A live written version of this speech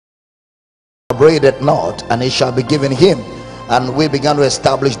upbraideth not, and it shall be given him. And we began to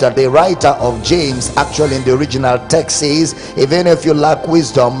establish that the writer of James, actually in the original text, says, if any of you lack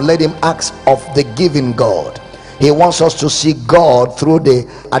wisdom, let him ask of the giving God. He wants us to see God through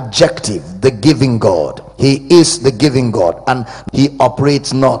the adjective, the giving God. He is the giving God, and he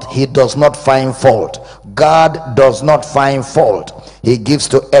operates not, he does not find fault. God does not find fault. He gives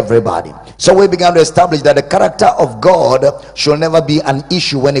to everybody. So we began to establish that the character of God should never be an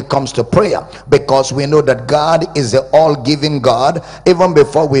issue when it comes to prayer, because we know that God is the all-giving God. Even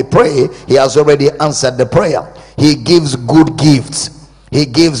before we pray, he has already answered the prayer. He gives good gifts. He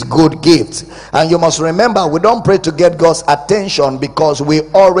gives good gifts. And you must remember, we don't pray to get God's attention because we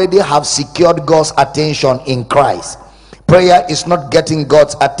already have secured God's attention in Christ. Prayer is not getting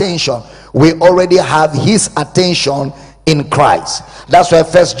God's attention. We already have his attention in Christ. That's why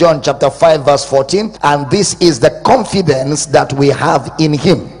 1 John chapter 5 verse 14, and this is the confidence that we have in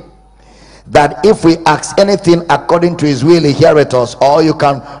him, that if we ask anything according to his will, he heareth us. Or you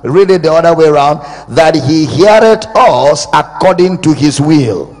can read it the other way around, that he heareth us according to his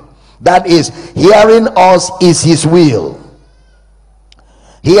will. That is, hearing us is his will.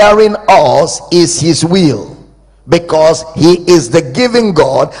 Hearing us is his will, because he is the giving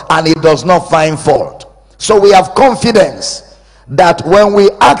God and he does not find fault. So we have confidence that when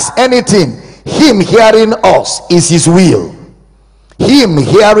we ask anything, him hearing us is his will. Him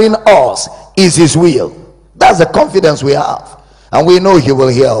hearing us is his will. That's the confidence we have, and we know he will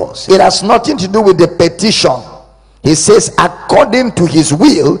hear us. It has nothing to do with the petition. He says according to his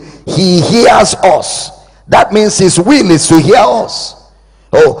will he hears us. That means his will is to hear us.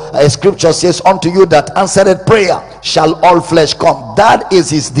 A scripture says, unto you that answered prayer shall all flesh come. That is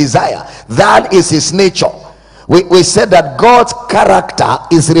his desire, that is his nature. We said that God's character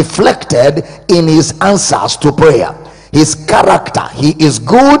is reflected in his answers to prayer. His character, he is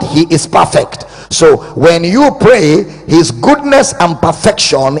good, he is perfect. So when you pray, his goodness and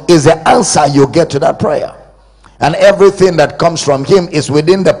perfection is the answer you get to that prayer, and everything that comes from him is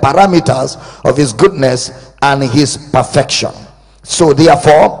within the parameters of his goodness and his perfection. So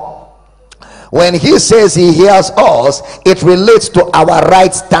therefore, when he says he hears us, it relates to our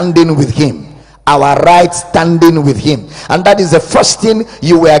right standing with him. Our right standing with him, and that is the first thing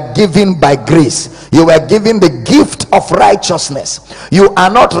you were given by grace. You were given the gift of righteousness. You are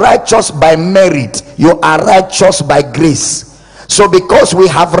not righteous by merit, you are righteous by grace. So because we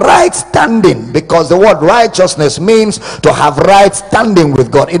have right standing, because the word righteousness means to have right standing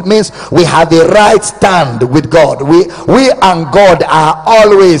with God, it means we have a right stand with God. We and God are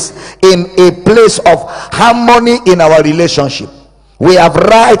always in a place of harmony in our relationship. We have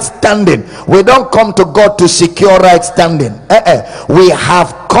right standing. We don't come to God to secure right standing. We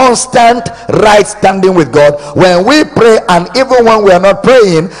have constant right standing with God. When we pray, and even when we are not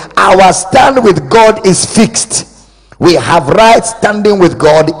praying, our stand with God is fixed. We have right standing with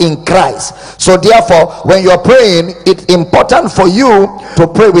God in Christ. So therefore, when you're praying, it's important for you to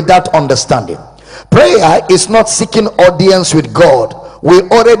pray with that understanding. Prayer is not seeking audience with God. We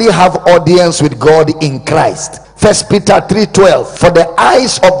already have audience with God in Christ. 1 Peter 3:12, for the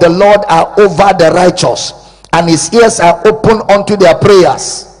eyes of the Lord are over the righteous, and his ears are open unto their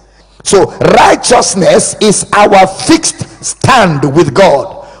prayers. So righteousness is our fixed stand with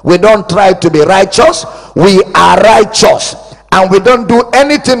God. We don't try to be righteous, we are righteous, and we don't do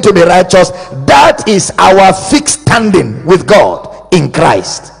anything to be righteous. That is our fixed standing with God in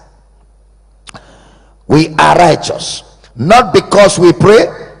Christ. We are righteous, not because we pray,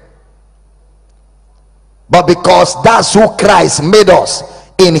 but because that's who Christ made us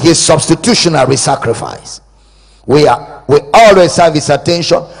in his substitutionary sacrifice. We always have his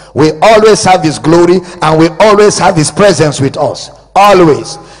attention, we always have his glory, and we always have his presence with us.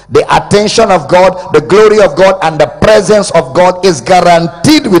 Always. The attention of God, the glory of God, and the presence of God is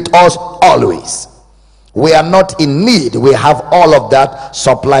guaranteed with us always. We are not in need. We have all of that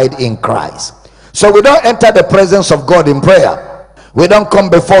supplied in Christ. So we don't enter the presence of God in prayer. We don't come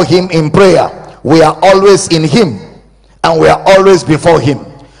before him in prayer. We are always in him, and we are always before him.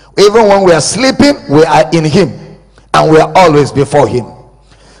 Even when we are sleeping, we are in him, and we are always before him.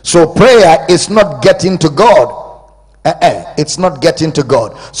 So prayer is not getting to God. It's not getting to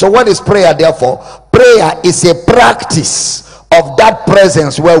God. So what is prayer? Therefore, prayer is a practice of that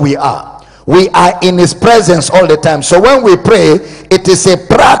presence where we are. We are in his presence all the time. So when we pray, it is a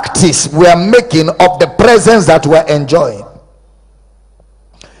practice we are making of the presence that we are enjoying.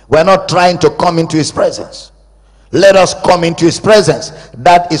 We're not trying to come into his presence. Let us come into his presence.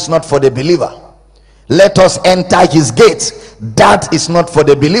 That is not for the believer. Let us enter his gates. That is not for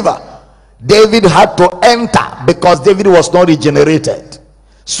the believer. David had to enter because David was not regenerated.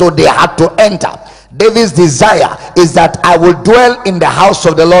 so they had to enter. David's desire is that I will dwell in the house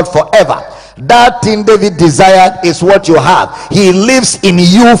of the Lord forever. That thing David desired is what you have. He lives in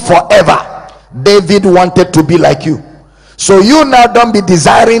you forever. David wanted to be like you. So you now don't be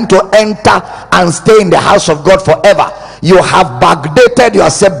desiring to enter and stay in the house of God forever. You have backdated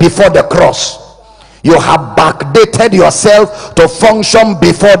yourself before the cross. You have backdated yourself to function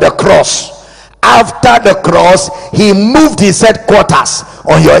before the cross. After the cross, he moved his headquarters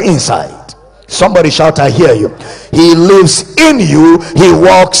on your inside. Somebody shout, I hear you. He lives in you. He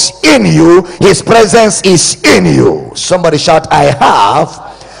walks in you. His presence is in you. Somebody shout, I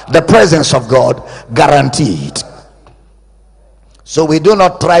have the presence of God guaranteed. So we do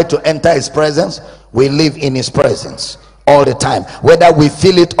not try to enter his presence. We live in his presence all the time. Whether we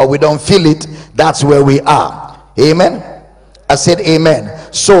feel it or we don't feel it, that's where we are. Amen. I said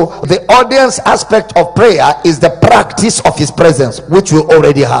amen. So the audience aspect of prayer is the practice of his presence, which we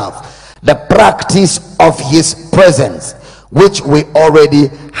already have. The practice of his presence, which we already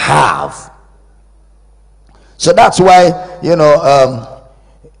have. So that's why, you know,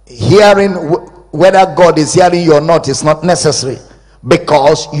 hearing whether God is hearing you or not is not necessary,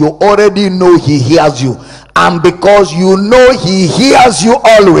 because you already know he hears you. And because you know he hears you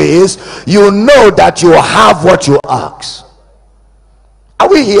always, you know that you have what you ask. Are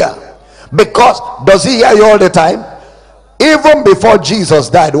we here? Because does he hear you all the time? Even before Jesus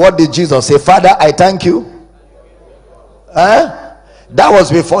died, what did Jesus say? Father, I thank you. That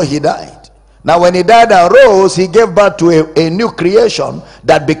was before he died. Now when he died and rose, he gave birth to a new creation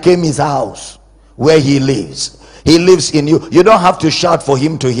that became his house, where he lives. He lives in you. You don't have to shout for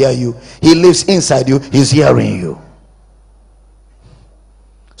him to hear you. He lives inside you. He's hearing you.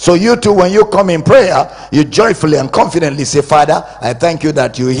 So you too, when you come in prayer, you joyfully and confidently say, Father, I thank you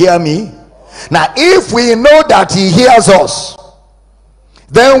that you hear me. Now if we know that he hears us,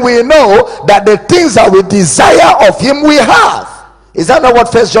 then we know that the things that we desire of him we have. Is that not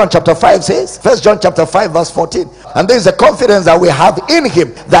what 1 John chapter 5 says? 1 John chapter 5 verse 14. And there is a confidence that we have in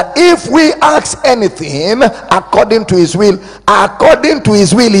him, that if we ask anything according to his will,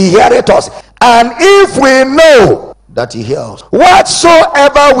 he heareth us. And if we know that he hears,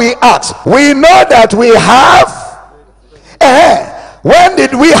 whatsoever we ask, we know that we have. When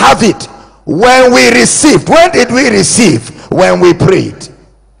did we have it? When we received. When did we receive? When we prayed.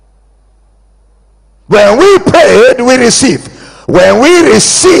 When we prayed, we received. When we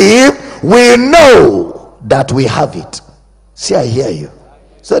receive, we know that we have it. See, I hear you.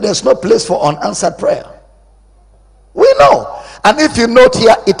 So there's no place for unanswered prayer. We know. And if you note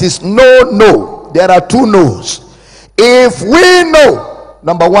here, it is no. There are two no's. If we know,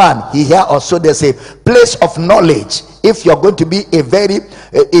 number one, he hears us. So there's a place of knowledge. If you're going to be a very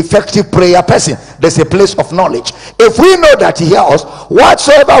effective prayer person, there's a place of knowledge. If we know that he hears us,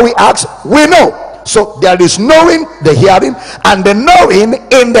 whatsoever we ask, we know. So there is knowing, the hearing, and the knowing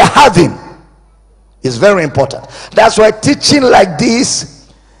in the having is very important. That's why teaching like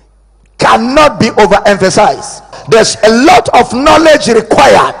this cannot be overemphasized. There's a lot of knowledge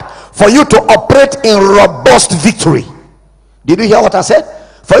required for you to operate in robust victory. Did you hear what I said?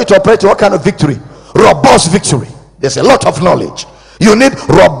 For you to operate in what kind of victory? Robust victory. There's a lot of knowledge. You need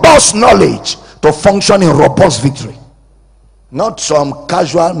robust knowledge to function in robust victory, not some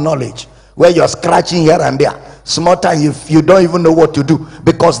casual knowledge where you're scratching here and there. Small time you don't even know what to do,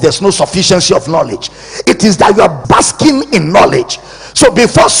 because there's no sufficiency of knowledge. It is that you are basking in knowledge. So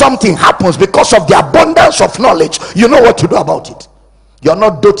before something happens, because of the abundance of knowledge, you know what to do about it. You're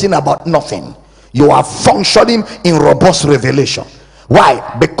not doting about nothing. You are functioning in robust revelation.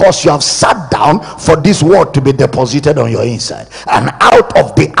 Why? Because you have sat down for this word to be deposited on your inside, and out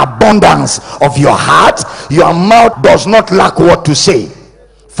of the abundance of your heart, your mouth does not lack what to say,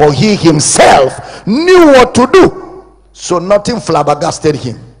 for he himself knew what to do. So nothing flabbergasted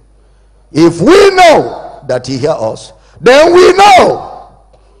him. If we know that he hears us, then we know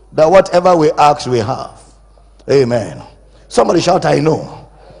that whatever we ask, we have. Amen. Somebody shout, I know.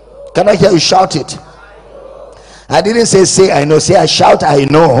 Can I hear you shout it? I didn't say I know. Say, I shout, I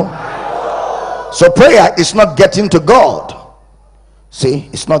know. So prayer is not getting to God. See,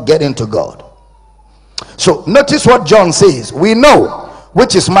 it's not getting to God. So notice what John says. We know,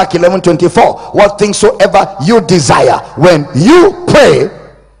 which is Mark 11:24, what things soever you desire, when you pray,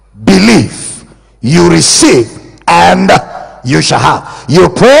 believe, you receive, and you shall have. You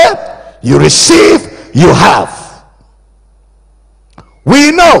pray, you receive, you have.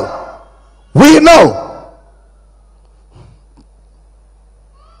 We know.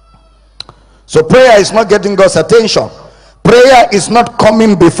 So prayer is not getting God's attention. Prayer is not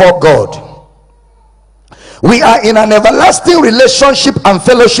coming before God. We are in an everlasting relationship and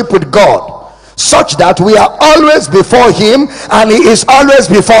fellowship with God, such that we are always before him and he is always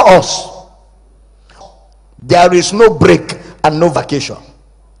before us. There is no break and no vacation.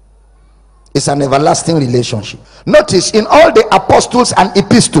 It's an everlasting relationship. Notice, in all the apostles and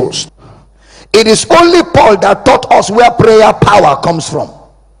epistles, it is only Paul that taught us where prayer power comes from.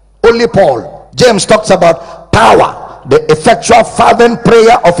 Only Paul. James talks about power. The effectual fervent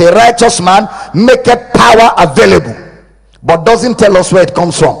prayer of a righteous man maketh power available, but doesn't tell us where it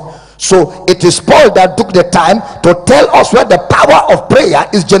comes from. So it is Paul that took the time to tell us where the power of prayer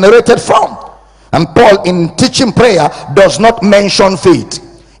is generated from. And Paul, in teaching prayer, does not mention faith.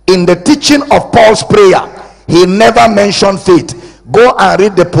 In the teaching of Paul's prayer, he never mentioned faith. Go and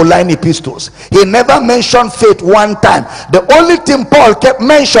read the Pauline epistles. He never mentioned faith one time. The only thing Paul kept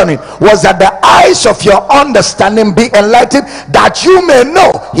mentioning was that the eyes of your understanding be enlightened, that you may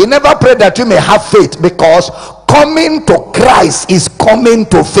know. He never prayed that you may have faith, because coming to Christ is coming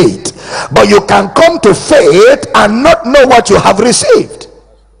to faith. But you can come to faith and not know what you have received.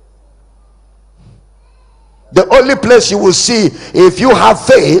 The only place you will see if you have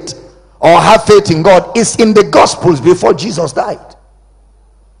faith or have faith in God is in the Gospels before Jesus died.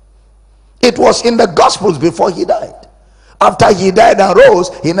 It was in the Gospels before he died. After he died and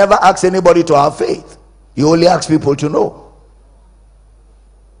rose, he never asked anybody to have faith. He only asked people to know.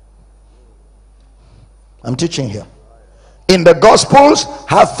 I'm teaching here. In the Gospels,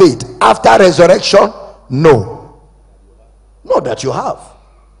 have faith. After resurrection, no. Know that you have.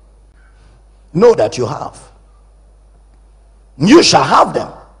 Know that you have. You shall have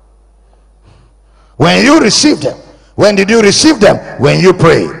them when you receive them. When did you receive them? When you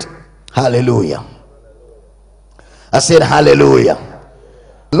prayed. Hallelujah. I said hallelujah.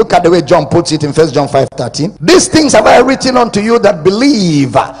 Look at the way John puts it in 1 John 5:13. These things have I written unto you that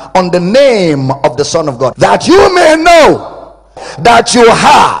believe on the name of the Son of God, that you may know that you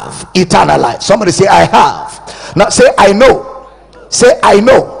have eternal life. Somebody say, I have. Now say, I know. Say, I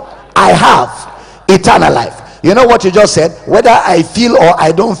know. I have eternal life. You know what you just said? Whether I feel or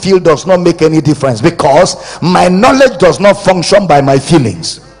I don't feel does not make any difference, because my knowledge does not function by my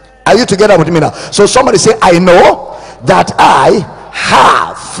feelings. Are you together with me now? So somebody say, I know that I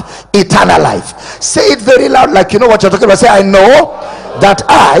have eternal life. Say it very loud, like you know what you're talking about. Say, I know that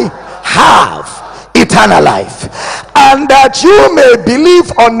I have eternal life, and that you may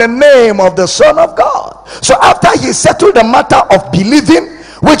believe on the name of the Son of God. So after he settled the matter of believing,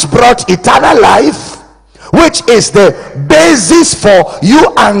 which brought eternal life, which is the basis for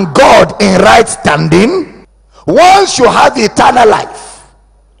you and God in right standing, once you have eternal life,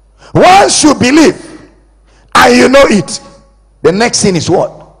 once you believe and you know it, the next thing is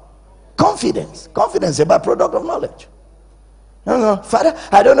what? Confidence. Confidence is a byproduct of knowledge. No, Father,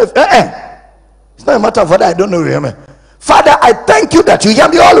 I don't know if it's not a matter of Father, I don't know you hear me. Father, I thank you that you hear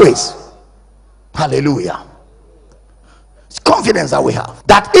me always. Hallelujah. It's confidence that we have,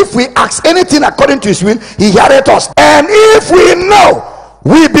 that if we ask anything according to his will, he heareth us. And if we know,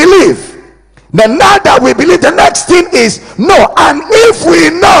 we believe. Then now that we believe, the next thing is no. And if we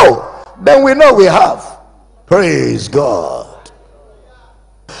know, then we know we have. Praise God.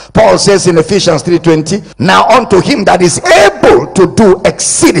 Paul says in Ephesians 3:20, now unto him that is able to do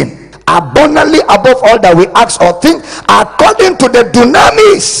exceeding abundantly above all that we ask or think, according to the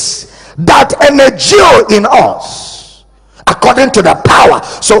dunamis that energio in us, according to the power.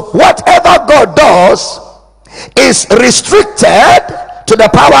 So whatever God does is restricted to the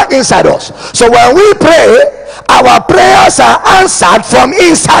power inside us. So when we pray, our prayers are answered from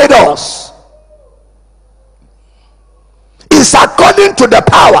inside us. It's according to the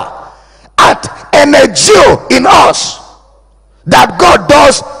power at energio in us that God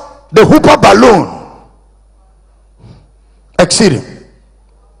does the hooper balloon exceeding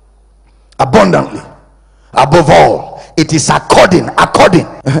abundantly above all. It is according.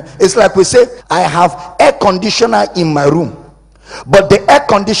 It's like we say, I have air conditioner in my room, but the air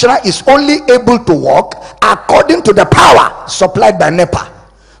conditioner is only able to work according to the power supplied by NEPA.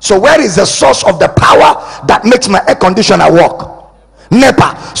 So where is the source of the power that makes my air conditioner work?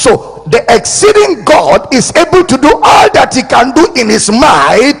 NEPA. So the exceeding God is able to do all that he can do in his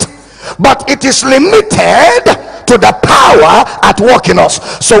might, but it is limited to the power at work in us.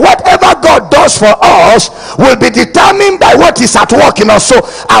 So whatever God does for us will be determined by what is at work in us. So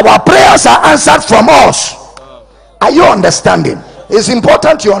our prayers are answered from us. Are you understanding? It's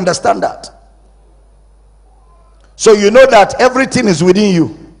important you understand that, so you know that everything is within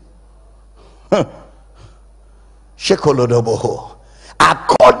you.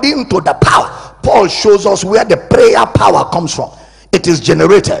 According to the power. Paul shows us where the prayer power comes from. It is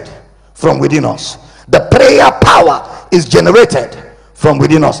generated from within us. The prayer power is generated from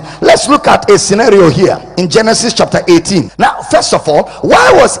within us. Let's look at a scenario here in Genesis chapter 18. Now, first of all,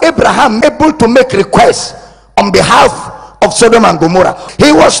 why was Abraham able to make requests on behalf of Sodom and Gomorrah?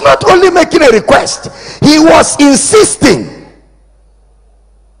 He was not only making a request, he was insisting.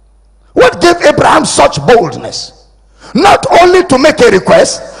 What gave Abraham such boldness? Not only to make a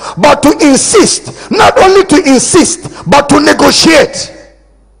request, but to insist. Not only to insist, but to negotiate.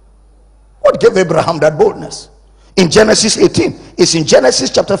 What gave Abraham that boldness? In Genesis 18, it's in Genesis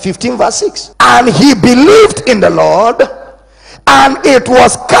chapter 15 verse 6. And he believed in the Lord, and it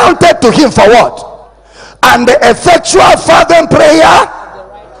was counted to him for what? And the effectual fervent prayer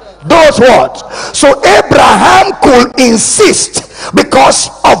does what? So Abraham could insist because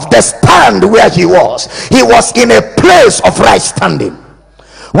of the stand where he was. He was in a place of right standing.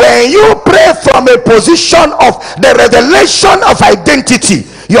 When you pray from a position of the revelation of identity,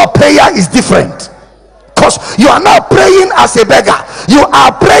 your prayer is different, because you are not praying as a beggar. You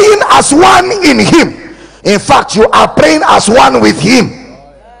are praying as one in him. In fact, you are praying as one with him.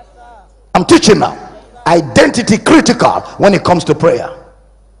 I'm teaching now. Identity critical when it comes to prayer.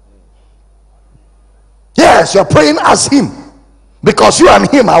 Yes, you're praying as him, because you and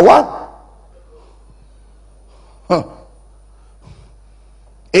him are one.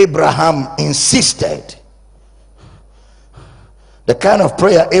 Abraham insisted. The kind of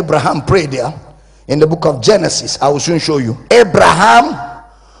prayer Abraham prayed there in the book of Genesis, I will soon show you. Abraham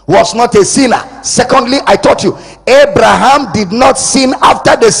was not a sinner. Secondly, I taught you, Abraham did not sin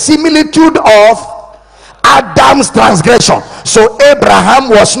after the similitude of Adam's transgression. So Abraham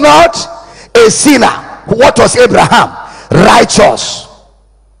was not a sinner. What was Abraham? Righteous.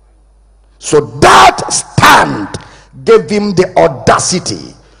 So that stand gave him the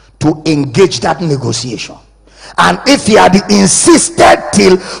audacity to engage that negotiation. And if he had insisted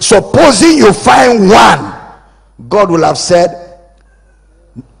till supposing you find one, God will have said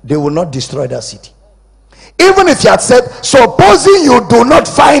they will not destroy that city. Even if he had said supposing you do not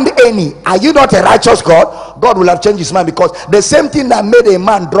find any, are you not a righteous God? God will have changed his mind, because the same thing that made a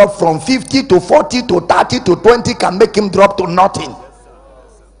man drop from 50 to 40 to 30 to 20 can make him drop to nothing.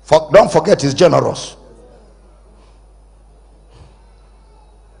 Don't forget, he's generous.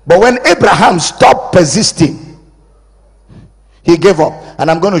 But when Abraham stopped persisting, he gave up. And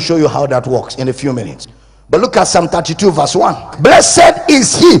I'm going to show you how that works in a few minutes. But look at Psalm 32 verse 1. Blessed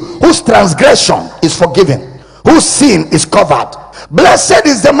is he whose transgression is forgiven, whose sin is covered. Blessed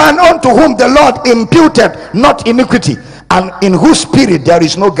is the man unto whom the Lord imputed not iniquity, and in whose spirit there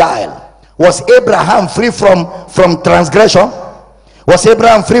is no guile. Was Abraham free from transgression? Was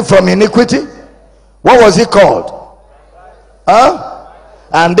Abraham free from iniquity? What was he called?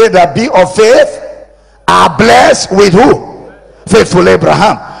 And they that be of faith are blessed with who? Faithful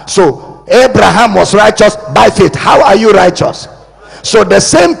Abraham. So Abraham was righteous by faith. How are you righteous? So the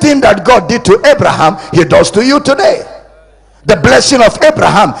same thing that God did to Abraham, he does to you today. The blessing of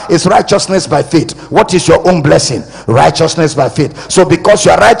Abraham is righteousness by faith. What is your own blessing? Righteousness by faith. So because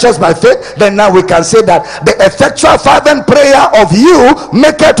you are righteous by faith, then now we can say that the effectual fervent prayer of you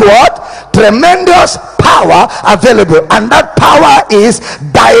maketh what? Tremendous power available. And that power is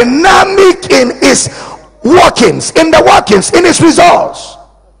dynamic in its workings, in its results.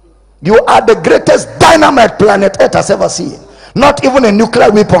 You are the greatest dynamite planet Earth has ever seen. Not even a nuclear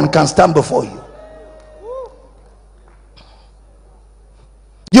weapon can stand before you.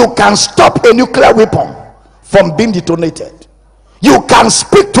 You can stop a nuclear weapon from being detonated. You can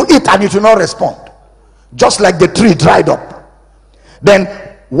speak to it and it will not respond, just like the tree dried up. Then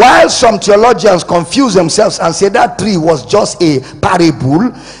while some theologians confuse themselves and say that tree was just a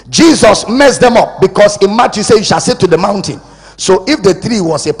parable, Jesus messed them up, because in Matthew says you shall say to the mountain. So if the tree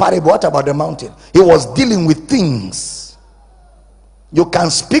was a parable, what about the mountain? He was dealing with things. You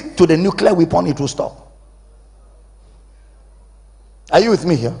can speak to the nuclear weapon, it will stop. Are you with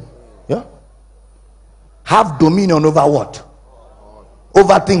me here? Yeah. Have dominion over what?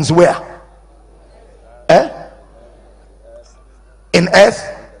 Over things where? In earth,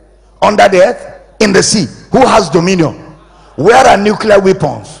 under the earth, in the sea. Who has dominion? Where are nuclear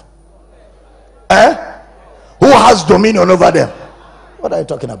weapons? Who has dominion over them? What are you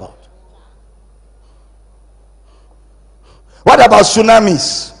talking about? What about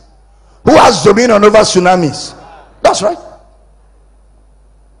tsunamis? Who has dominion over tsunamis? That's right.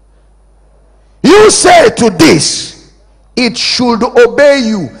 You say to this, it should obey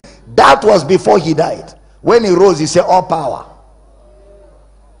you. That was before he died. When he rose, he said all power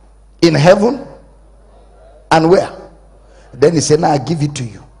in heaven and where? Then he said, now I give it to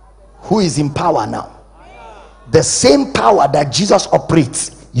you. Who is in power now? The same power that Jesus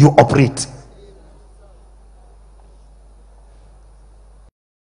operates, you operate.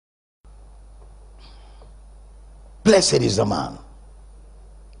 Blessed is the man.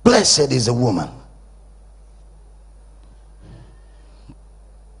 Blessed is the woman.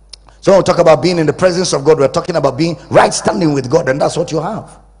 So when we talk about being in the presence of God, we're talking about being right standing with God, and that's what you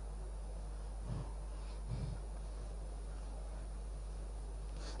have.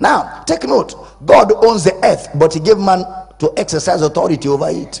 Now, take note. God owns the earth, but he gave man to exercise authority over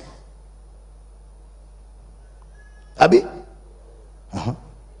it. Abi?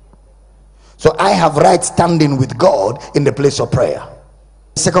 So I have right standing with God in the place of prayer.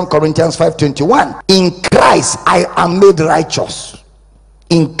 2 Corinthians 5:21. In Christ I am made righteous.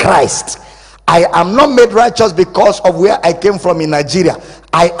 In Christ I am not made righteous because of where I came from in Nigeria.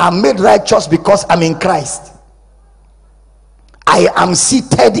 I am made righteous because I'm in Christ. I am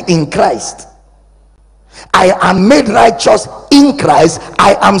seated in Christ. I am made righteous in Christ.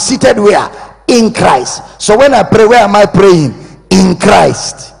 I am seated where? In Christ. So when I pray, where am I praying? In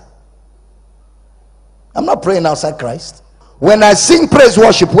Christ. I'm not praying outside Christ. When I sing praise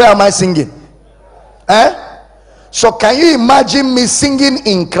worship, where am I singing? So can you imagine me singing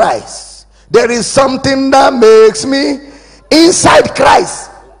in Christ? There is something that makes me inside Christ.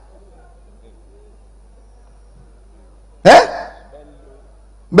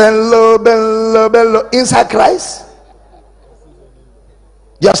 Bello, bello, bello. Inside Christ.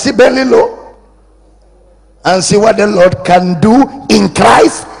 You see belly low and see what the Lord can do in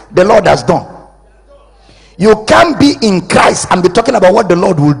Christ. The Lord has done. You can't be in Christ and be talking about what the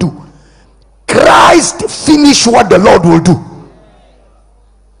Lord will do. Christ finished what the Lord will do.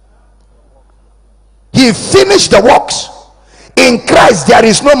 He finished the works. In Christ there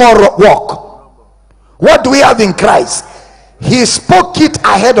is no more work. What do we have in Christ? He spoke it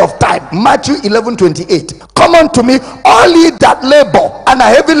ahead of time. Matthew 11:28. Come unto me, all ye that labor and are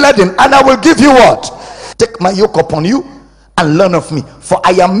heavy laden, and I will give you what? Take my yoke upon you and learn of me, for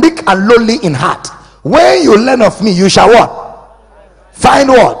I am meek and lowly in heart. When you learn of me, you shall what? Find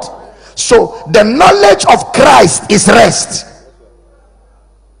what? So the knowledge of Christ is rest.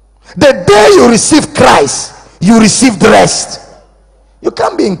 The day you receive Christ, you receive the rest. You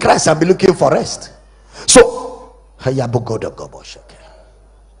can't be in Christ and be looking for rest. So you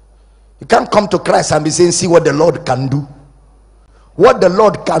can't come to Christ and be saying, see what the Lord can do. What the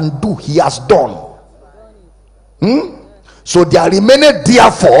Lord can do, he has done. So there remaineth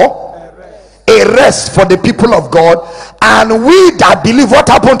therefore a rest for the people of God, and we that believe. What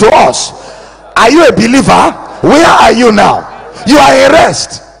happened to us? Are you a believer? Where are you now? You are in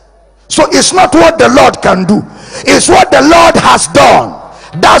rest. So it's not what the Lord can do, it's what the Lord has done.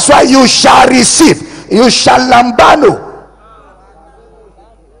 That's why you shall receive. You shall lambano.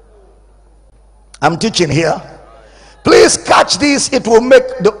 I'm teaching here. Please catch this. It will make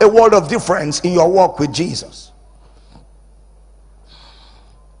a world of difference in your walk with Jesus.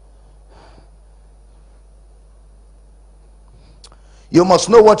 You must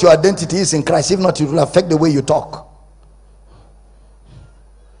know what your identity is in Christ. If not, it will affect the way you talk.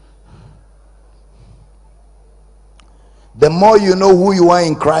 The more you know who you are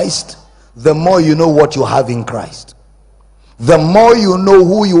in Christ, the more you know what you have in Christ. The more you know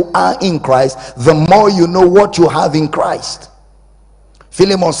who you are in Christ, the more you know what you have in Christ.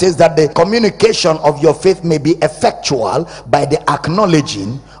 Philemon says that the communication of your faith may be effectual by the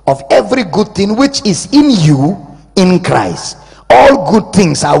acknowledging of every good thing which is in you in Christ. All good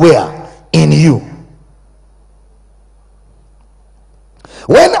things are where? In you.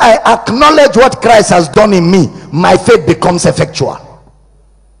 When I acknowledge what Christ has done in me, my faith becomes effectual.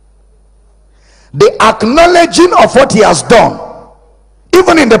 The acknowledging of what he has done,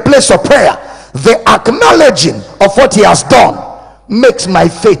 even in the place of prayer, the acknowledging of what he has done makes my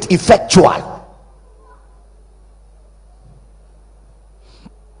faith effectual.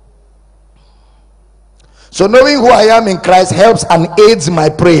 So knowing who I am in Christ helps and aids my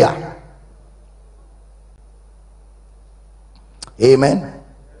prayer. Amen.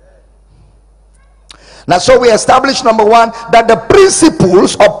 Now, so we established, number one, that the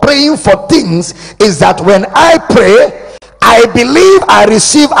principles of praying for things is that when I pray, I believe, I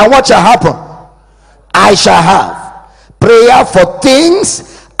receive, and what shall happen? I shall have. Prayer for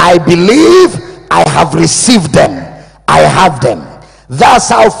things, I believe, I have received them, I have them. That's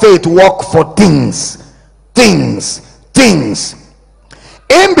how faith works for things. Things.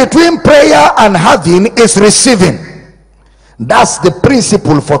 In between prayer and having is receiving. That's the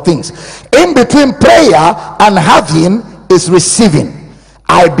principle for things. In between prayer and having is receiving.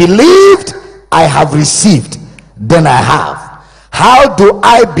 I believed, I have received, then I have. How do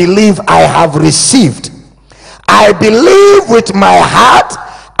I believe I have received? I believe with my heart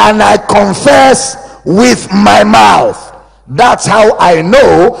and I confess with my mouth. That's how I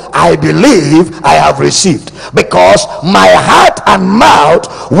know I believe I have received, because my heart and mouth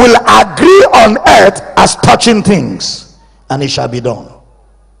will agree on earth as touching things, and it shall be done.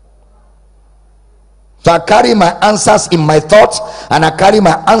 So I carry my answers in my thoughts, and I carry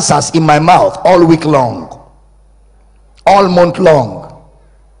my answers in my mouth all week long, all month long.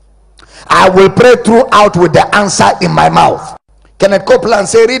 I will pray throughout with the answer in my mouth. Kenneth Copeland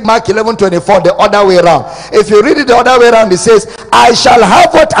say, read Mark 11:24 the other way around. If you read it the other way around, it says, I shall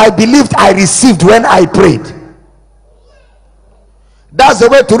have what I believed I received when I prayed. That's the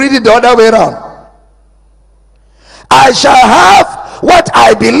way to read it the other way around. I shall have what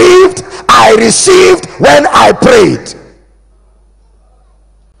I believed I received when I prayed.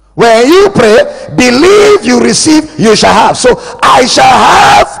 When you pray, believe you receive, you shall have. So I shall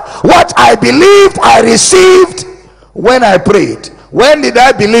have what I believed I received when I prayed. When did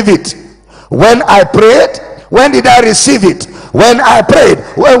I believe it? When I prayed. When did I receive it? When I prayed.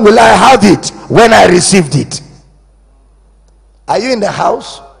 When will I have it? When I received it. Are you in the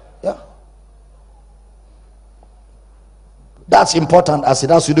house? Yeah. That's important, as it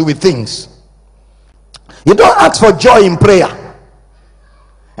has to do with things. You don't ask for joy in prayer.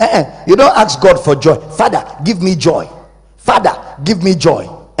 You don't ask God for joy. Father, give me joy. Father, give me joy.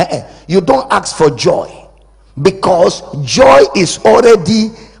 You don't ask for joy, because joy is already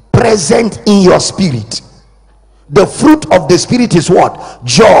present in your spirit. The fruit of the spirit is what?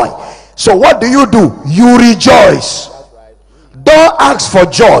 Joy. So what do? You rejoice. Don't ask for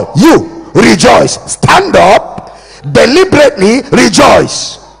joy, you rejoice. Stand up, deliberately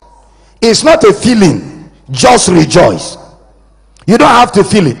rejoice. It's not a feeling, just rejoice. You don't have to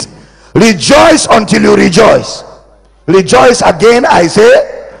feel it. Rejoice until you rejoice. Rejoice again, I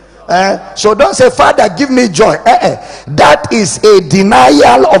say. So don't say, Father, give me joy. That is a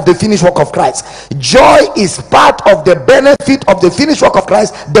denial of the finished work of Christ. Joy is part of the benefit of the finished work of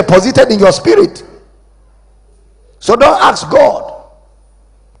Christ deposited in your spirit. So don't ask God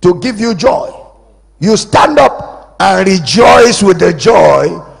to give you joy. You stand up and rejoice with the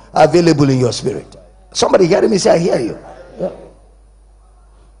joy available in your spirit. Somebody hearing me say, I hear you. Yeah.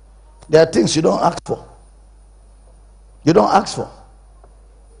 There are things you don't ask for. You don't ask for,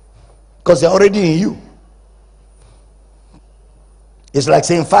 because they're already in you. It's like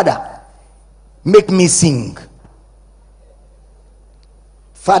saying, Father, make me sing.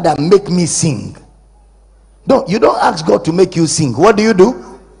 Father, make me sing. No, you don't ask God to make you sing. What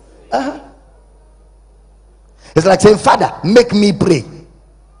do? It's like saying, Father, make me pray.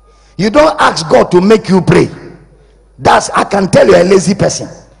 You don't ask God to make you pray. I can tell you're a lazy person.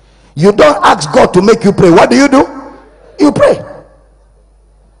 You don't ask God to make you pray. What do? You pray.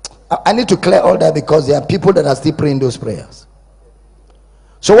 I need to clear all that, because there are people that are still praying those prayers.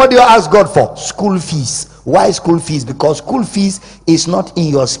 So what do you ask God for? School fees. Why school fees? Because school fees is not in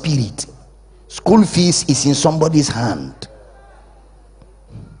your spirit. School fees is in somebody's hand.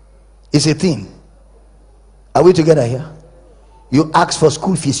 It's a thing. Are we together here? You ask for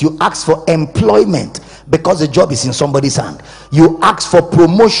school fees. You ask for employment, because the job is in somebody's hand. You ask for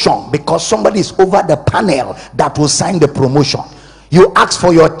promotion, because somebody is over the panel that will sign the promotion. You ask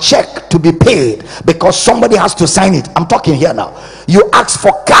for your check to be paid, because somebody has to sign it. I'm talking here now. You ask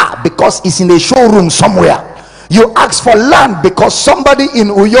for car, because it's in a showroom somewhere. You ask for land, because somebody in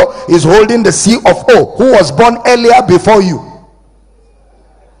Uyo is holding the CFO who was born earlier before you,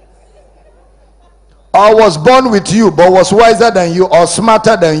 or was born with you but was wiser than you, or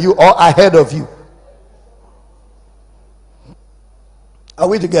smarter than you, or ahead of you. Are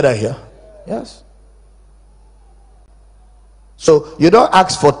we together here? Yes. So you don't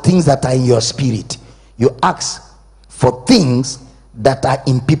ask for things that are in your spirit. You ask for things that are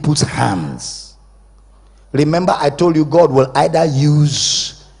in people's hands. Remember, I told you God will either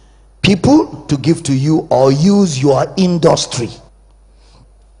use people to give to you, or use your industry.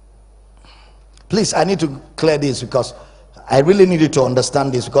 Please, I need to clear this, because I really needed to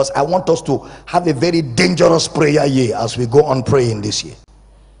understand this, because I want us to have a very dangerous prayer year as we go on praying this year.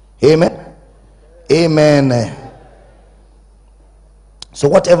 Amen. Amen. So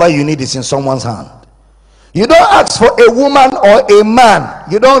whatever you need is in someone's hand. You don't ask for a woman or a man.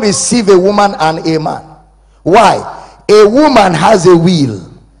 You don't receive a woman and a man. Why? A woman has a will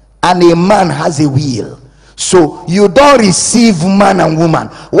and a man has a will. So you don't receive man and woman.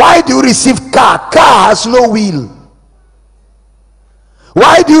 Why do you receive car? Car has no will.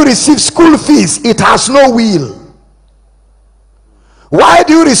 Why do you receive school fees? It has no will. Why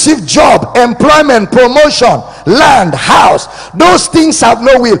do you receive job, employment, promotion, land, house? Those things have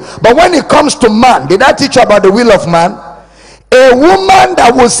no will. But when it comes to man, did I teach you about the will of man? A woman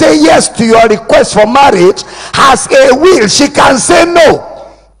that will say yes to your request for marriage has a will. She can say no.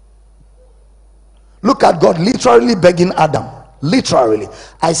 Look at God literally begging Adam. Literally,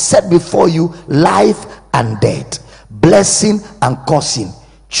 I set before you life and death, blessing and cursing.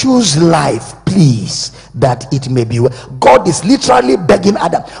 Choose life, please, that it may be well. God is literally begging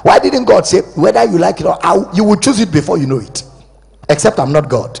Adam. Why didn't God say, whether you like it or how, you will choose it before you know it? Except I'm not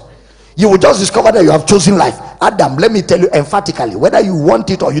God. You will just discover that you have chosen life. Adam, let me tell you emphatically, whether you want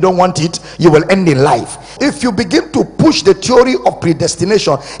it or you don't want it, you will end in life. If you begin to push the theory of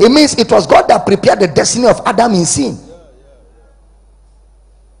predestination, it means it was God that prepared the destiny of Adam in sin.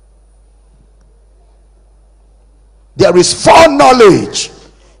 There is foreknowledge.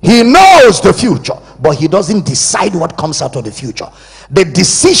 He knows the future, but he doesn't decide what comes out of the future. The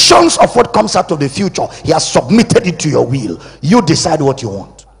decisions of what comes out of the future, he has submitted it to your will. You decide what you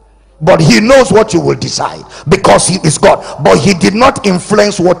want, but he knows what you will decide because he is God. But he did not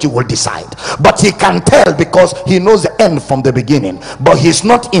influence what you will decide, but he can tell because he knows the end from the beginning, but he's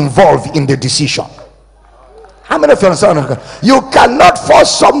not involved in the decision. How many of you understand? You cannot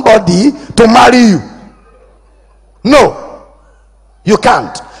force somebody to marry you. No, you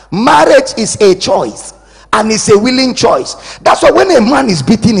can't. Marriage is a choice, and it's a willing choice. That's why when a man is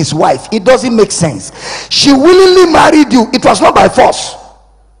beating his wife, it doesn't make sense. She willingly married you. It was not by force.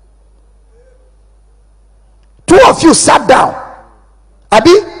 Two of you sat down,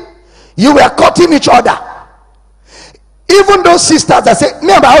 Abi, you were cutting each other. Even those sisters that say,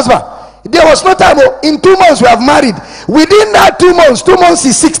 me and my husband, there was no time. In 2 months we have married. Within that 2 months, 2 months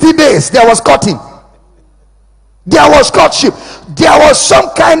is 60 days, there was cutting. There was courtship. There was some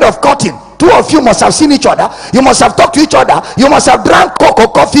kind of cutting. Two of you must have seen each other. You must have talked to each other. You must have drank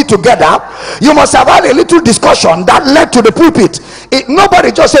coffee together. You must have had a little discussion that led to the pulpit.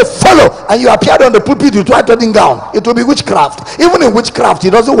 Nobody just said follow and you appeared on the pulpit with white wedding gown. It will be witchcraft. Even in witchcraft,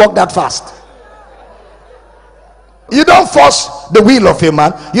 it doesn't work that fast. You don't force the will of a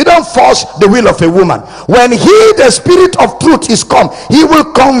man. You don't force the will of a woman. When he, the Spirit of truth, is come, he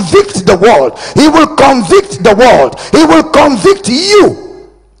will convict the world. He will convict the world. He will convict you.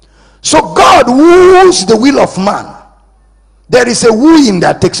 So God woos the will of man. There is a wooing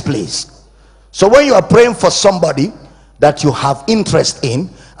that takes place. So when you are praying for somebody that you have interest in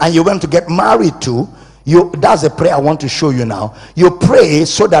and you want to get married to, that's a prayer I want to show you now. You pray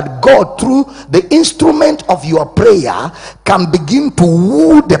so that God, through the instrument of your prayer, can begin to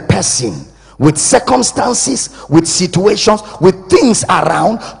woo the person with circumstances, with situations, with things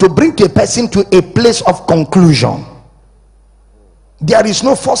around, to bring the person to a place of conclusion. There is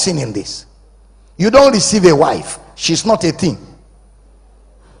no forcing in this. You don't receive a wife. She's not a thing.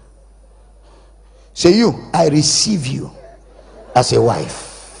 Say, you, I receive you as a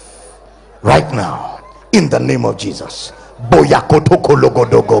wife right now. In the name of Jesus.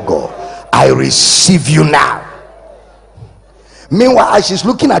 I receive you now. Meanwhile, as she's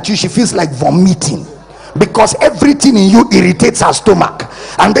looking at you, she feels like vomiting because everything in you irritates her stomach.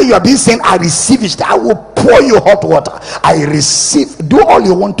 And then you are being saying, I receive it. I will pour you hot water. I receive. Do all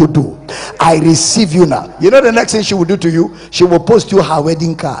you want to do. I receive you now. You know the next thing she will do to you? She will post you her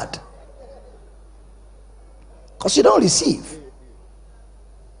wedding card. Because you don't receive.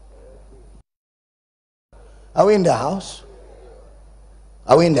 Are we in the house?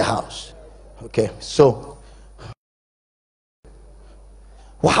 Are we in the house? Okay, so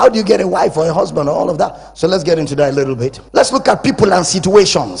well, how do you get a wife or a husband or all of that? So let's get into that a little bit. Let's look at people and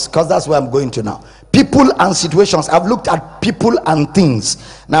situations, because that's where I'm going to now. People and situations. I've looked at people and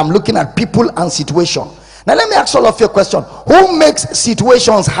things. Now I'm looking at people and situation. Now let me ask all of you a question. Who makes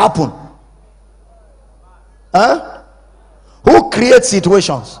situations happen? Who creates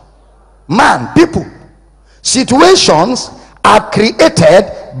situations? Man, people. Situations are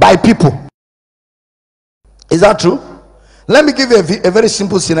created by people. Is that true? Let me give you a very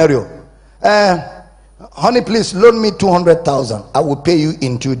simple scenario. Honey, please loan me 200,000. I will pay you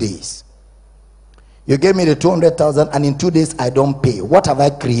in 2 days. You gave me the 200,000 and in 2 days I don't pay. What have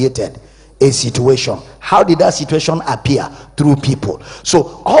I created? A situation. How did that situation appear? Through people.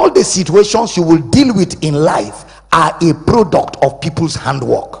 So all the situations you will deal with in life are a product of people's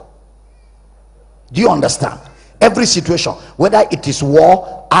handwork. Do you understand? Every situation, whether it is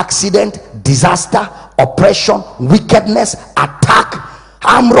war, accident, disaster, oppression, wickedness, attack,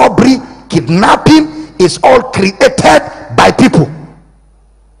 armed robbery, kidnapping, is all created by people.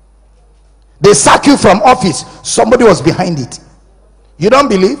 They sack you from office, somebody was behind it. You don't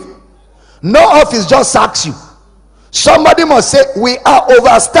believe? No office just sacks you. Somebody must say, we are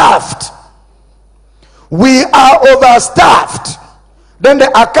overstaffed. We are overstaffed. Then the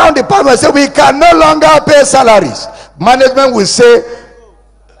account department say, we can no longer pay salaries. Management will say,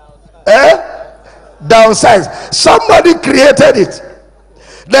 downsize. Somebody created it.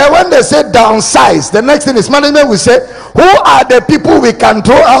 Then when they say downsize, the next thing is management will say, who are the people we can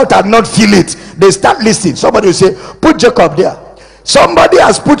throw out and not feel it? They start listing. Somebody will say, put Jacob there. Somebody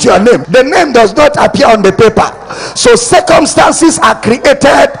has put your name. The name does not appear on the paper. So circumstances are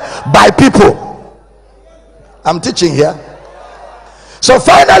created by people. I'm teaching here. So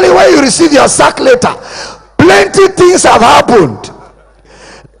finally, when you receive your sack letter, plenty things have happened.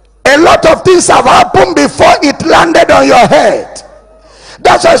 A lot of things have happened before it landed on your head.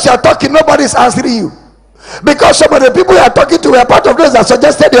 That's why you're talking, nobody's answering you, because some of the people you are talking to were part of those that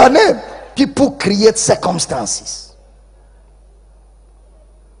suggested your name. People create circumstances.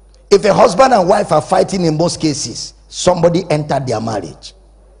 If a husband and wife are fighting, in most cases somebody entered their marriage.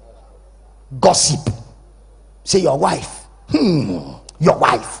 Gossip. Say your wife, your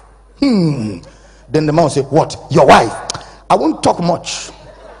wife, then the man will say, what? Your wife? I won't talk much.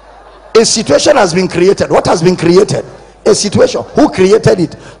 A situation has been created. What has been created? A situation. Who created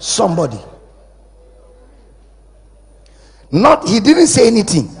it? Somebody. Not, he didn't say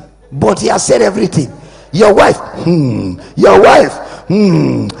anything, but he has said everything. Your wife, your wife,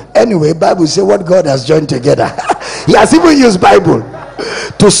 anyway, Bible say what God has joined together. He has even used Bible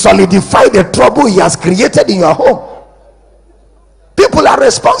to solidify the trouble he has created in your home. People are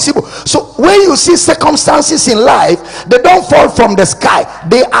responsible. So when you see circumstances in life, they don't fall from the sky.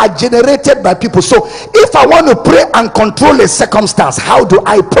 They are generated by people. So if I want to pray and control a circumstance, how do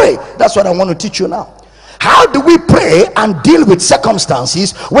I pray? That's what I want to teach you now. How do we pray and deal with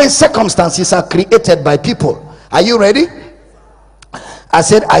circumstances when circumstances are created by people? Are you ready? I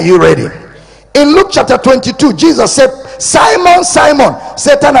said, are you ready? In Luke chapter 22, Jesus said, Simon, Simon,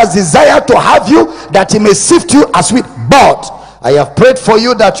 Satan has desired to have you, that he may sift you as wheat, but I have prayed for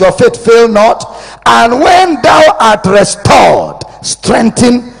you that your faith fail not, and when thou art restored,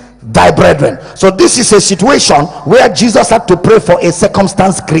 strengthen thy brethren. So this is a situation where Jesus had to pray for a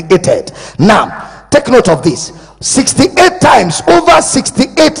circumstance created. Now take note of this. 68 times, over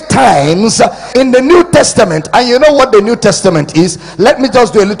 68 times in the New Testament. And you know what the New Testament is? Let me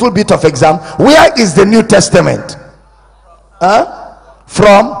just do a little bit of exam. Where is the New Testament?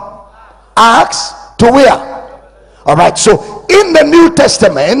 From Acts to where? All right, so in the New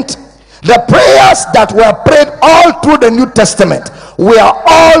Testament, the prayers that were prayed all through the New Testament were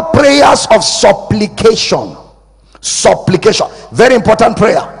all prayers of supplication. Supplication, very important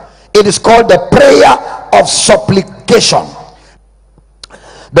prayer. It is called the prayer of supplication.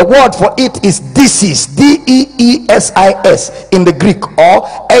 The word for it is deesis, D-E-E-S-I-S in the Greek, or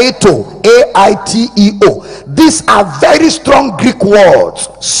aito, A-I-T-E-O. These are very strong Greek words.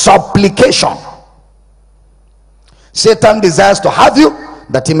 Supplication. Satan desires to have you,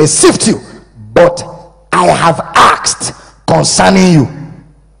 that he may sift you, but I have asked concerning you.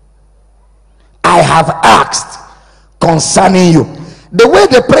 I have asked concerning you. The way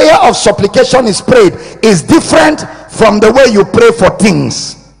the prayer of supplication is prayed is different from the way you pray for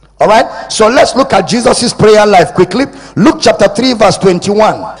things. All right, so let's look at Jesus's prayer life quickly. Luke chapter 3 verse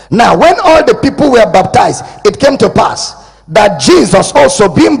 21. Now when all the people were baptized, it came to pass that Jesus also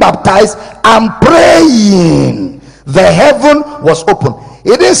being baptized and praying, the heaven was open. He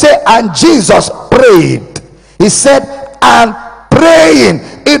didn't say and Jesus prayed. He said and praying.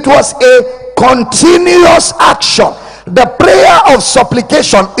 It was a continuous action. The prayer of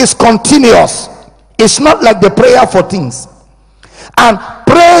supplication is continuous. It's not like the prayer for things. And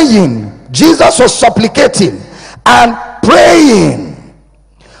praying, Jesus was supplicating and praying.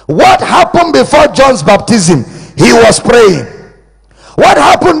 What happened before John's baptism? He was praying. What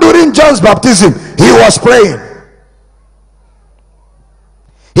happened during John's baptism? He was praying.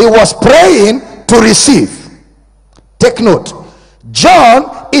 He was praying to receive. Take note,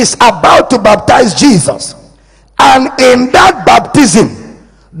 John is about to baptize Jesus, and in that baptism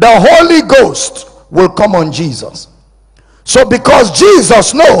the Holy Ghost will come on Jesus. So because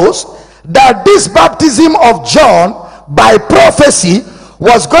Jesus knows that this baptism of John by prophecy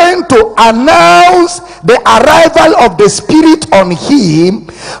was going to announce the arrival of the Spirit on him,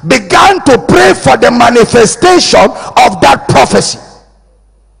 began to pray for the manifestation of that prophecy.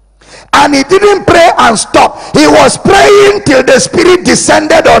 And he didn't pray and stop. He was praying till the Spirit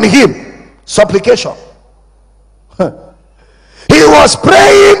descended on him. Supplication. He was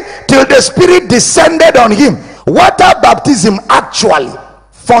praying till the Spirit descended on him. Water baptism actually,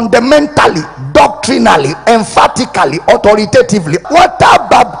 fundamentally, doctrinally, emphatically, authoritatively, water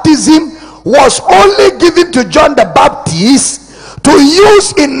baptism was only given to John the Baptist to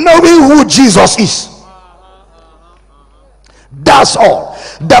use in knowing who Jesus is. That's all.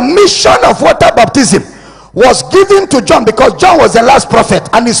 The mission of water baptism was given to John because John was the last prophet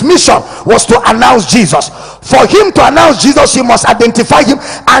and his mission was to announce Jesus. For him to announce Jesus, he must identify him,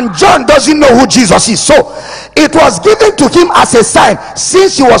 and John doesn't know who Jesus is. So it was given to him as a sign,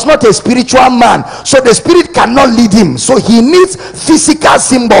 since he was not a spiritual man, so the spirit cannot lead him, so he needs physical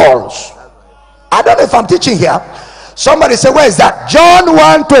symbols. I don't know if I'm teaching here. Somebody say, where is that? John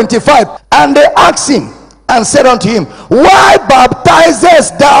 1:25. And they asked him and said unto him, why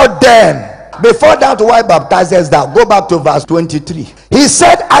baptizest thou then? Before that, why baptizest thou? Go back to verse 23. He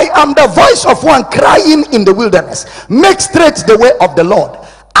said, I am the voice of one crying in the wilderness, make straight the way of the Lord,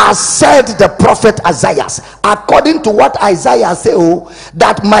 as said the prophet Isaiah. According to what Isaiah said,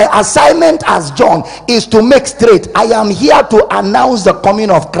 that my assignment as John is to make straight. I am here to announce the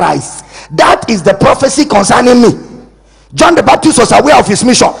coming of Christ. That is the prophecy concerning me. John the Baptist was aware of his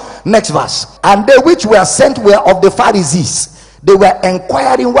mission. Next verse. And they which were sent were of the Pharisees. They were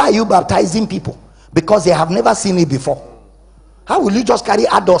inquiring, why are you baptizing people? Because they have never seen it before. How will you just carry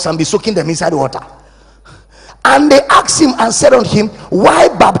adults and be soaking them inside water? And they asked him and said unto him, why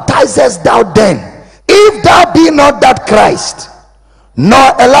baptizest thou then, if thou be not that Christ,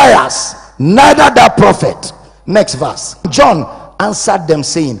 nor Elias, neither that prophet? Next verse. John answered them,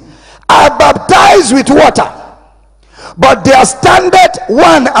 saying, I baptize with water, but there standeth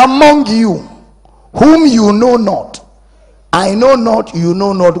one among you whom you know not. I know not, you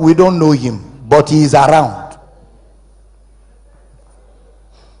know not, we don't know him, but he is around.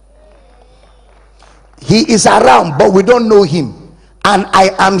 He is around, but we don't know him, and I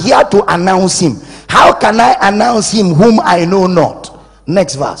am here to announce him. How can I announce him whom I know not?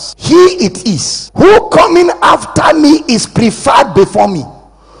 Next verse. He it is who coming after me is preferred before me,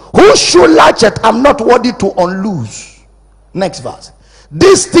 whose shoe latchet I'm not worthy to unloose. Next verse.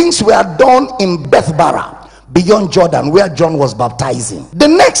 These things were done in Bethbara, beyond Jordan, where John was baptizing. The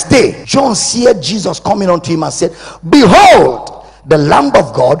next day, John saw Jesus coming unto him and said, behold, the Lamb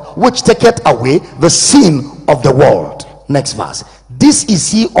of God, which taketh away the sin of the world. Next verse. This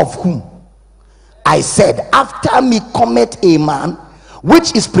is he of whom I said, after me cometh a man,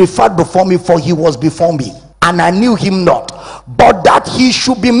 which is preferred before me, for he was before me, and I knew him not, but that he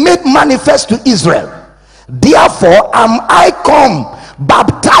should be made manifest to Israel. Therefore am I come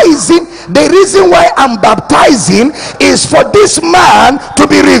baptizing. The reason why I'm baptizing is for this man to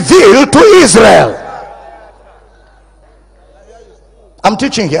be revealed to Israel. I'm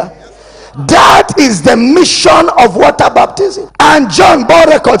teaching here. That is the mission of water baptism. And John bore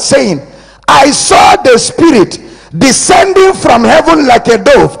record saying, I saw the Spirit descending from heaven like a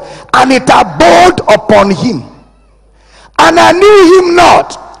dove, and it abode upon him, and I knew him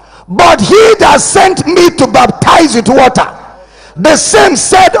not, but he that sent me to baptize with water, the same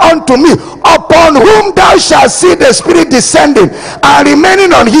said unto me, upon whom thou shalt see the Spirit descending and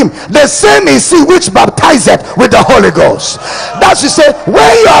remaining on him, the same is he which baptizeth with the Holy Ghost. That's to say,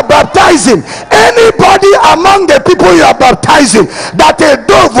 when you are baptizing, anybody among the people you are baptizing, that a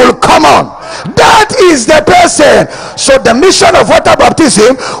dove will come on, that is the person. So the mission of water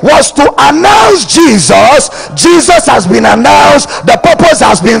baptism was to announce Jesus. Jesus has been announced, the purpose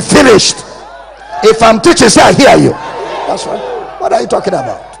has been finished. If I'm teaching, say I hear you. That's right. What are you talking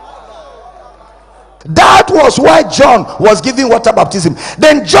about? That was why John was giving water baptism.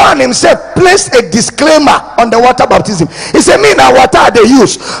 Then John himself placed a disclaimer on the water baptism. He said, me now water they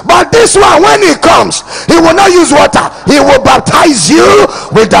use, but this one, when he comes, he will not use water, he will baptize you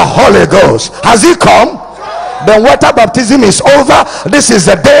with the Holy Ghost. Has he come? Then water baptism is over. This is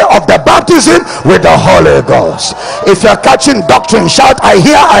the day of the baptism with the Holy Ghost. If you're catching doctrine, shout I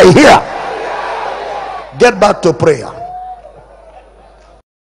hear, I hear. Get back to prayer.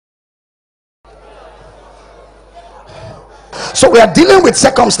 So we are dealing with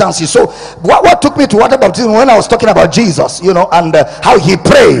circumstances. So what took me to water baptism, when I was talking about Jesus, and how he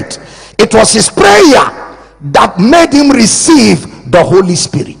prayed, it was his prayer that made him receive the Holy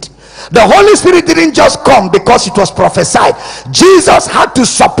Spirit. The Holy Spirit didn't just come because it was prophesied. Jesus had to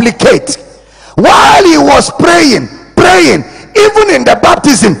supplicate while he was praying. Even in the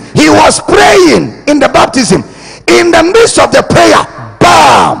baptism, he was praying in the baptism. In the midst of the prayer,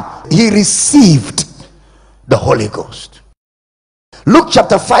 bam, he received the Holy Ghost. Luke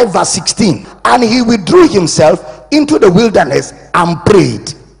chapter 5 verse 16. And he withdrew himself into the wilderness and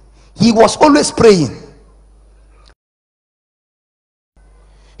prayed. He was always praying.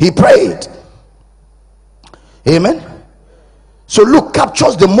 He prayed. Amen. So Luke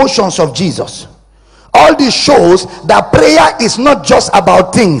captures the motions of Jesus. All this shows that prayer is not just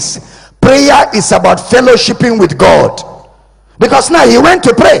about things. Prayer is about fellowshipping with God. Because now he went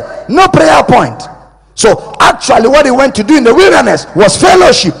to pray, no prayer point. So actually what he went to do in the wilderness was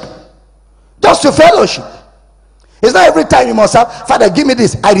fellowship. Just to fellowship. It's not every time you must have, Father, give me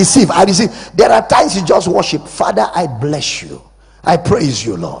this. I receive. There are times you just worship. Father, I bless you. I praise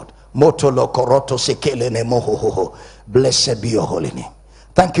you, Lord. Blessed be your holy name.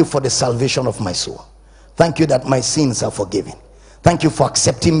 Thank you for the salvation of my soul. Thank you that my sins are forgiven. Thank you for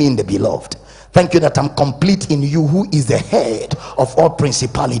accepting me in the beloved. Thank you that I'm complete in you, who is the head of all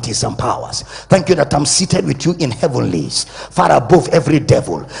principalities and powers. Thank you that I'm seated with you in heavenlies, far above every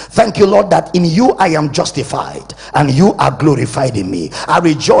devil. Thank you, Lord, that in you I am justified and you are glorified in me. I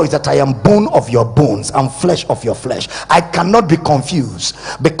rejoice that I am bone of your bones and flesh of your flesh. I cannot be confused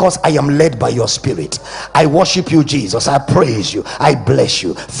because I am led by your spirit. I worship you, Jesus. I praise you. I bless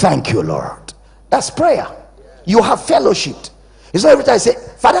you. Thank you, Lord. That's prayer. You have fellowship. It's not every time I say,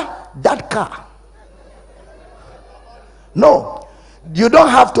 Father, that car. No, you don't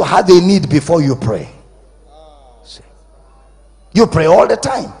have to have a need before you pray. You pray all the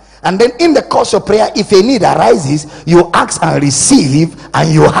time, and then in the course of prayer, if a need arises, you ask and receive,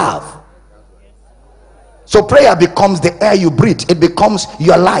 and you have. So prayer becomes the air you breathe. It becomes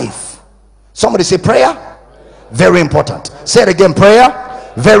your life. Somebody say prayer, very important. Say it again,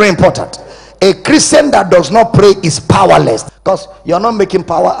 prayer, very important. A Christian that does not pray is powerless, because you're not making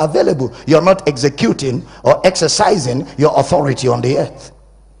power available. You're not executing or exercising your authority on the earth.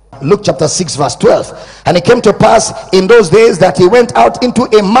 Luke chapter 6 verse 12. And it came to pass in those days that he went out into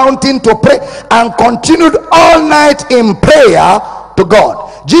a mountain to pray, and continued all night in prayer to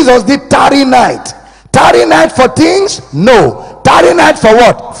God. Jesus did tarry night. Tarry night for things? No. Tarry night for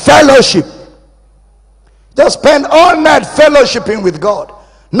what? Fellowship. Just spend all night fellowshipping with God.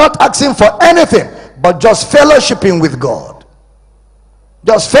 Not asking for anything, but just fellowshipping with God.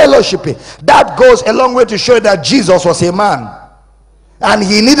 Just fellowshipping. That goes a long way to show that Jesus was a man, and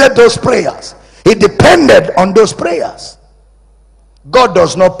he needed those prayers. He depended on those prayers. God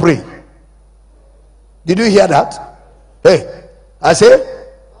does not pray. Did you hear that? Hey, I say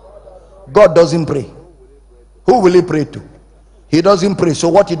God doesn't pray. Who will he pray to? He doesn't pray. So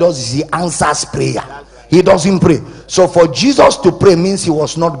what he does is he answers prayer. He doesn't pray. So for Jesus to pray means he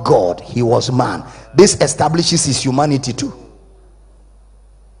was not God, he was man. This establishes his humanity too.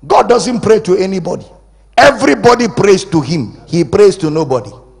 God doesn't pray to anybody. Everybody prays to him. He prays to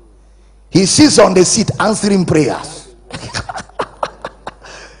nobody. He sits on the seat answering prayers.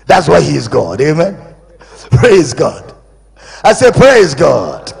 That's why he is God. Amen. Praise God. I say praise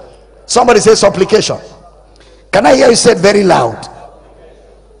God. Somebody say supplication. Can I hear you say it very loud?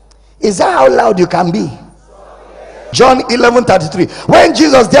 Is that how loud you can be? John 11:33. When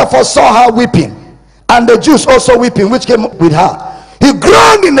Jesus therefore saw her weeping, and the Jews also weeping which came with her, he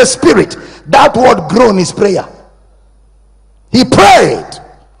groaned in the spirit. That word groan is prayer. He prayed.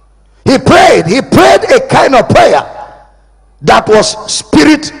 He prayed a kind of prayer that was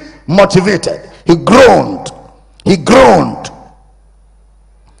spirit motivated. He groaned.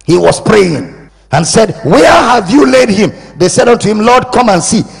 He was praying and said, where have you laid him? They said unto him, Lord, come and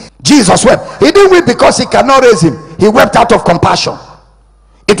see. Jesus wept. He didn't weep because he cannot raise him. He wept out of compassion.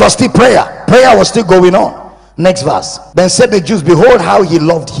 It was still prayer. Prayer was still going on. Next verse. Then said the Jews, behold how he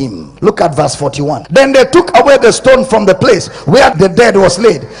loved him. Look at verse 41. Then they took away the stone from the place where the dead was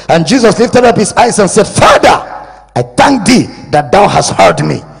laid, and Jesus lifted up his eyes and said, Father, I thank thee that thou hast heard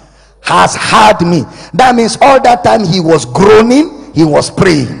me. Has heard me. That means all that time he was groaning, he was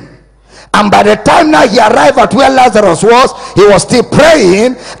praying. And by the time now he arrived at where Lazarus was, he was still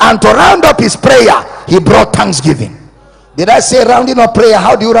praying. And to round up his prayer, he brought thanksgiving. Did I say rounding up prayer?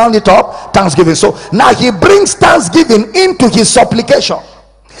 How do you round it up? Thanksgiving. So now he brings thanksgiving into his supplication.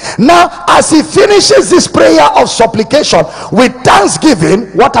 Now as he finishes this prayer of supplication with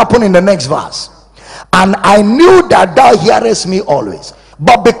thanksgiving, what happened in the next verse? And I knew that thou hearest me always,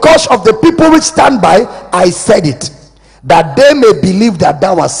 but because of the people which stand by, I said it, that they may believe that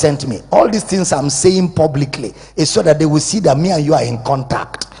thou hast sent me. All these things I'm saying publicly is so that they will see that me and you are in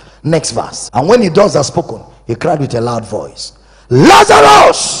contact. Next verse. And when he does have spoken, he cried with a loud voice,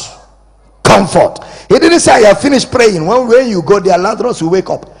 Lazarus, come forth. He didn't say, I have finished praying. When you go there, Lazarus will wake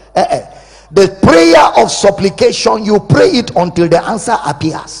up. The prayer of supplication, you pray it until the answer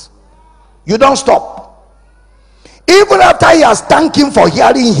appears. You don't stop. Even after he has thanked him for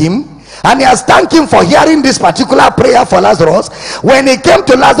hearing him, and he has thanked him for hearing this particular prayer for Lazarus, when he came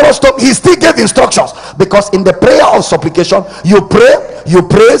to Lazarus' tomb, he still gave instructions. Because in the prayer of supplication, you pray, you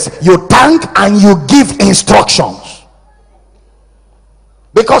praise, you thank, and you give instructions.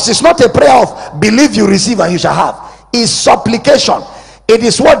 Because it's not a prayer of believe you receive and you shall have. It's supplication. It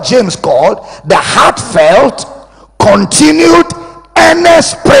is what James called the heartfelt, continued,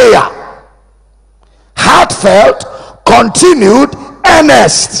 earnest prayer. Heartfelt, continued,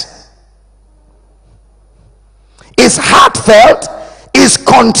 earnest. is heartfelt, is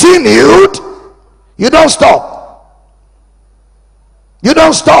continued. You don't stop. You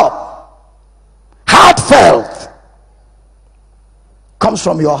don't stop. Heartfelt comes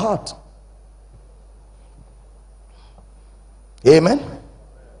from your heart. Amen.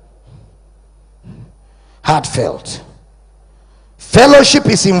 Heartfelt. Fellowship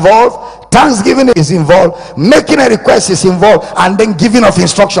is involved, thanksgiving is involved, making a request is involved, and then giving of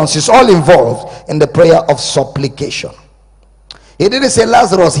instructions is all involved in the prayer of supplication. He didn't say,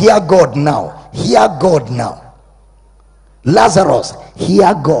 Lazarus, hear God now. Hear God now. Lazarus,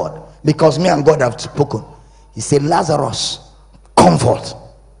 hear God, because me and God have spoken. He said, Lazarus, comfort.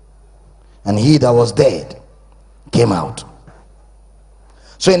 And he that was dead came out.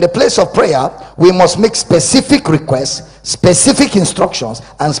 So in the place of prayer, we must make specific requests, specific instructions,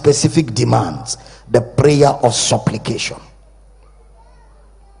 and specific demands. The prayer of supplication.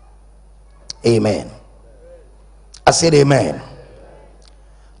 Amen. I said amen.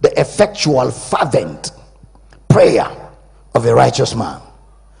 The effectual, fervent prayer of a righteous man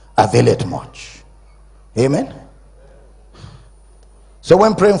availeth much. Amen. So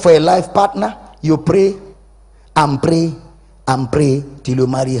when praying for a life partner, you pray and pray and pray till you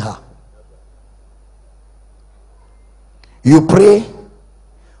marry her. You pray.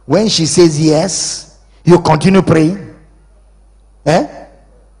 When she says yes, you continue praying.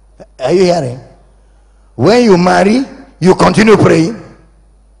 Are you hearing? When you marry, you continue praying.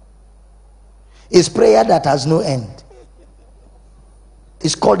 It's prayer that has no end.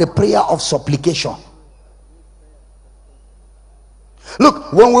 It's called the prayer of supplication.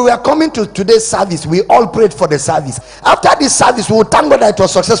 Look, when we were coming to today's service, we all prayed for the service. After this service, we will thank God that it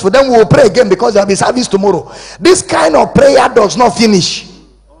was successful. Then we will pray again, because there will be service tomorrow. This kind of prayer does not finish.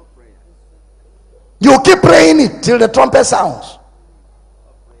 You keep praying it till the trumpet sounds.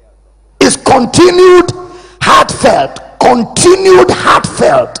 It's continued, heartfelt. Continued,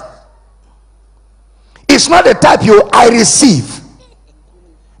 heartfelt. It's not the type I receive.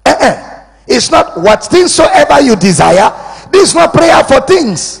 It's not what things soever you desire. This is not prayer for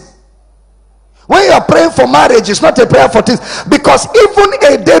things. When you are praying for marriage, it's not a prayer for things, because even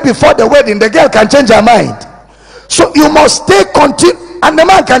a day before the wedding, the girl can change her mind. So you must stay continued, and the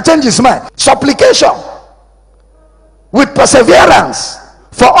man can change his mind. Supplication with perseverance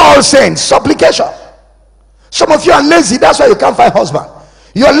for all saints. Supplication. Some of you are lazy, that's why you can't find husband.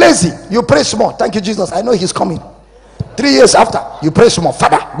 You are lazy, you pray small. Thank you, Jesus, I know he's coming. 3 years after, you pray small.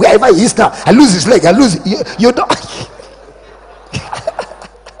 Father, wherever he is now, I lose his leg, I lose it. You don't.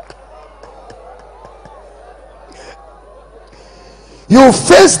 You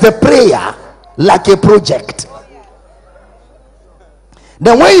face the prayer like a project.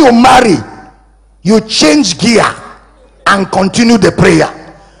 Then when you marry, you change gear and continue the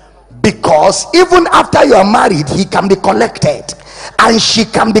prayer, because even after you are married, he can be collected and she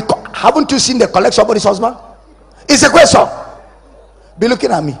can be haven't you seen the collect somebody's husband? It's a question. Be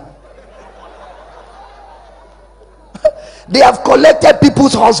looking at me. They have collected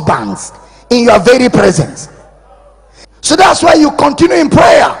people's husbands in your very presence. So that's why you continue in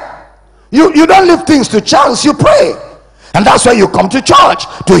prayer. You don't leave things to chance, you pray. And that's why you come to church,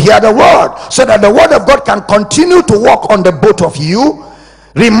 to hear the word, so that the word of God can continue to work on the both of you,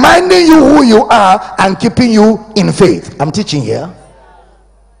 reminding you who you are and keeping you in faith. I'm teaching here.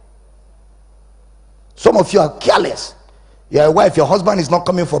 Some of you are careless. You're a wife, your husband is not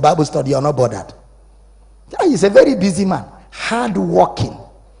coming for Bible study, you're not bothered. Yeah, he's a very busy man, hard working.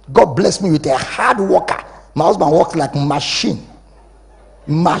 God bless me with a hard worker. My husband works like machine.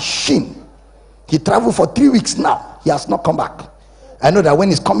 He traveled for 3 weeks now. He has not come back. I know that when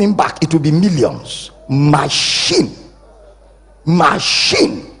he's coming back, it will be millions. Machine.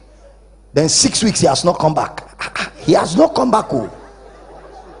 Then 6 weeks he has not come back. He has not come back. Oh.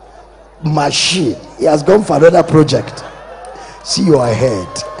 Machine. He has gone for another project. See you ahead.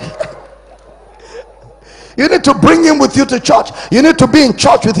 You need to bring him with you to church. You need to be in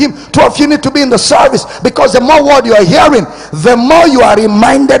church with him. Two of you need to be in the service, because the more word you are hearing, the more you are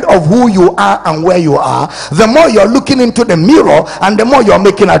reminded of who you are and where you are, the more you are looking into the mirror, and the more you are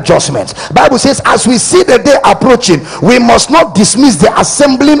making adjustments. Bible says, as we see the day approaching, we must not dismiss the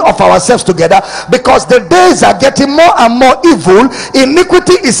assembling of ourselves together, because the days are getting more and more evil.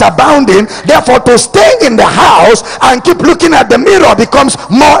 Iniquity is abounding. Therefore, to stay in the house and keep looking at the mirror becomes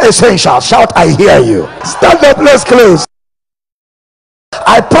more essential. Shout, I hear you. Stand up, let's close.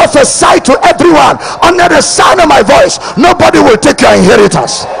 I prophesy to everyone under the sound of my voice, nobody will take your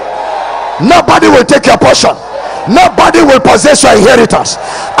inheritance. Nobody will take your portion. Nobody will possess your inheritance.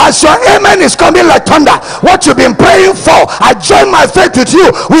 As your amen is coming like thunder, what you've been praying for, I join my faith with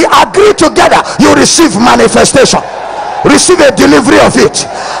you. We agree together. You receive manifestation, receive a delivery of it.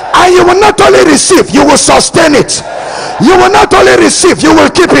 And you will not only receive, you will sustain it. You will not only receive, you will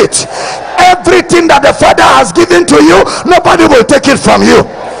keep it. Everything that the Father has given to you, nobody will take it from you.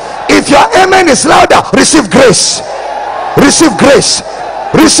 If your amen is louder, receive grace, receive grace,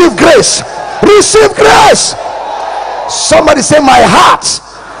 receive grace, receive grace. Somebody say, my heart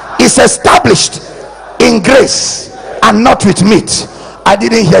is established in grace and not with meat. I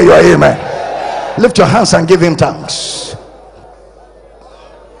didn't hear your amen. Lift your hands and give him thanks.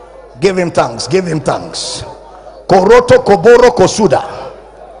 Give him thanks, give him thanks. Koroto koboro kosuda,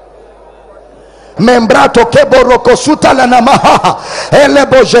 membrato keboro kosuta la namaha,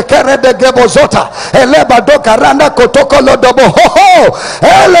 elebo jekere de gebozota, eleba dokaranda kotoko lodobo ho,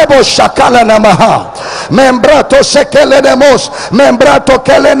 elebo shakala namaha, membrato sekele demos, membrato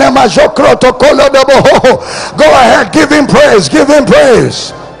kele nemajokro tokolo dobo ho. Go ahead, give him praise, give him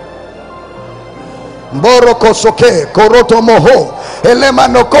praise. Mboro kosoke koroto moho, elema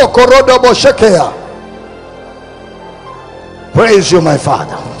noko korodo boshekea. Praise you, my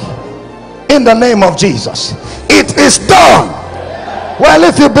Father, in the name of Jesus. It is done. Well,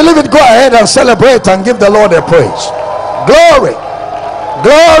 if you believe it, go ahead and celebrate and give the Lord a praise. Glory,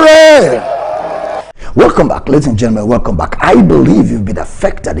 glory. Welcome back, ladies and gentlemen. Welcome back. I believe you've been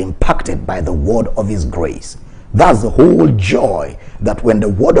affected, impacted by the word of his grace. That's the whole joy, that when the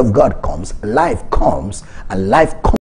word of God comes, life comes, and life comes